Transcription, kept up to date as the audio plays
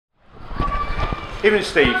Evening,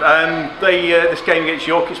 Steve. This game against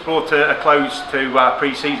York, it's brought a close to our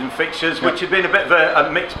pre-season fixtures, which have been a bit of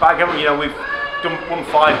a mixed bag, haven't we? You know, we've won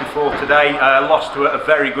 5 before today, lost to a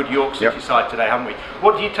very good York City side today, haven't we?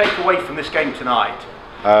 What do you take away from this game tonight?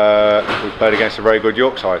 We played against a very good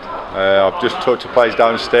York side. I've just talked to players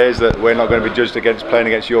downstairs that we're not going to be judged against playing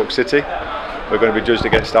against York City. We're going to be judged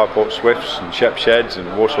against Stourport Swifts and Shep Sheds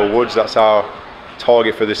and Walsall Woods. That's our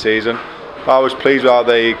target for the season. But I was pleased with how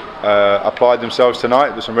they applied themselves tonight.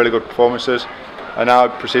 There's some really good performances. And our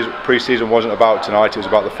pre-season wasn't about tonight, it was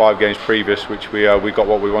about the 5 games previous, which we got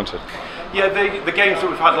what we wanted. Yeah, the games that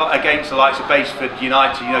we've had against the likes of Baseford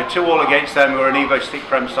United, you know, 2-2 against them, who are an Evo Stick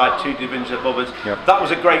Prem side, 2 divisions above us. Yep. That was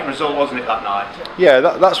a great result, wasn't it, that night? Yeah,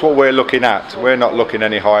 that's what we're looking at. We're not looking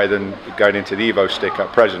any higher than going into the Evo Stick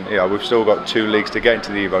at present. You know, we've still got 2 leagues to get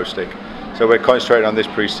into the Evo Stick. So we're concentrating on this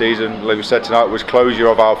pre-season. Like we said tonight, was closure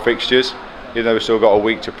of our fixtures. You know, we've still got a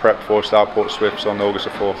week to prep for Stourport Swifts on August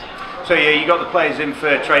the 4th. So yeah, you got the players in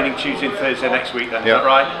for training Tuesday and Thursday next week then, is that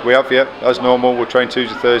right? We have, as normal. We'll train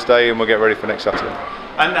Tuesday, Thursday and we'll get ready for next Saturday.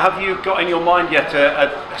 And have you got in your mind yet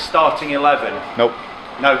a starting 11? Nope.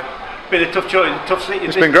 No? Been a tough choice, tough season.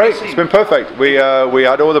 It's been great, it's been perfect. We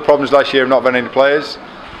had all the problems last year of not having any players.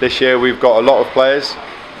 This year we've got a lot of players.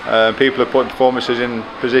 People have put performances in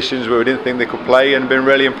positions where we didn't think they could play and been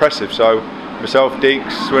really impressive. So myself,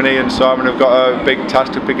 Deeks, Swinney and Simon have got a big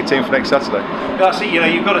task to pick a team for next Saturday. That's it, you know,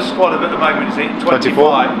 you've got a squad of at the moment, is it 24,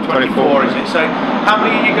 is it? So how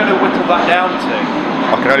many are you going to whittle that down to?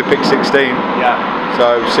 I can only pick 16. Yeah.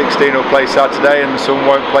 So 16 will play Saturday and some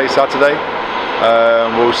won't play Saturday.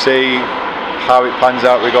 We'll see how it pans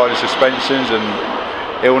out regarding suspensions and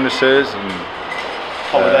illnesses and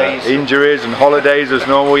holidays, injuries and holidays as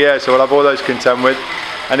normal. So we'll have all those to contend with.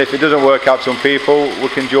 And if it doesn't work out for some people, we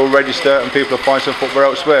can dual register and people will find some football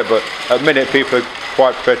elsewhere. But at the minute, people are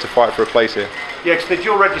quite prepared to fight for a place here. Yeah, because the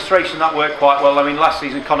dual registration, that worked quite well. I mean, last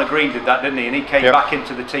season Connor Green did that, didn't he? And he came back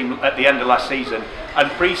into the team at the end of last season. And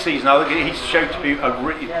pre-season, I think he's shown to be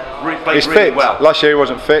played really well. Last year he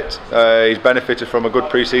wasn't fit. He's benefited from a good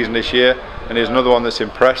pre-season this year. And here's another one that's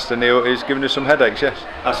impressed and he's given us some headaches, yes.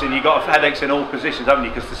 I see, you've got headaches in all positions, haven't you?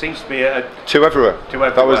 Because there seems to be two everywhere.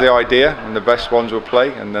 That was the idea. And the best ones will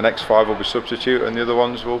play. And the next 5 will be substitute. And the other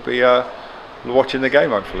ones will be watching the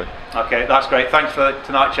game, hopefully. Okay, that's great. Thanks for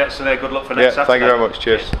tonight, Chettle. Good luck for next Saturday. Thank you very much.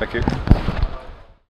 Cheers. Thank you.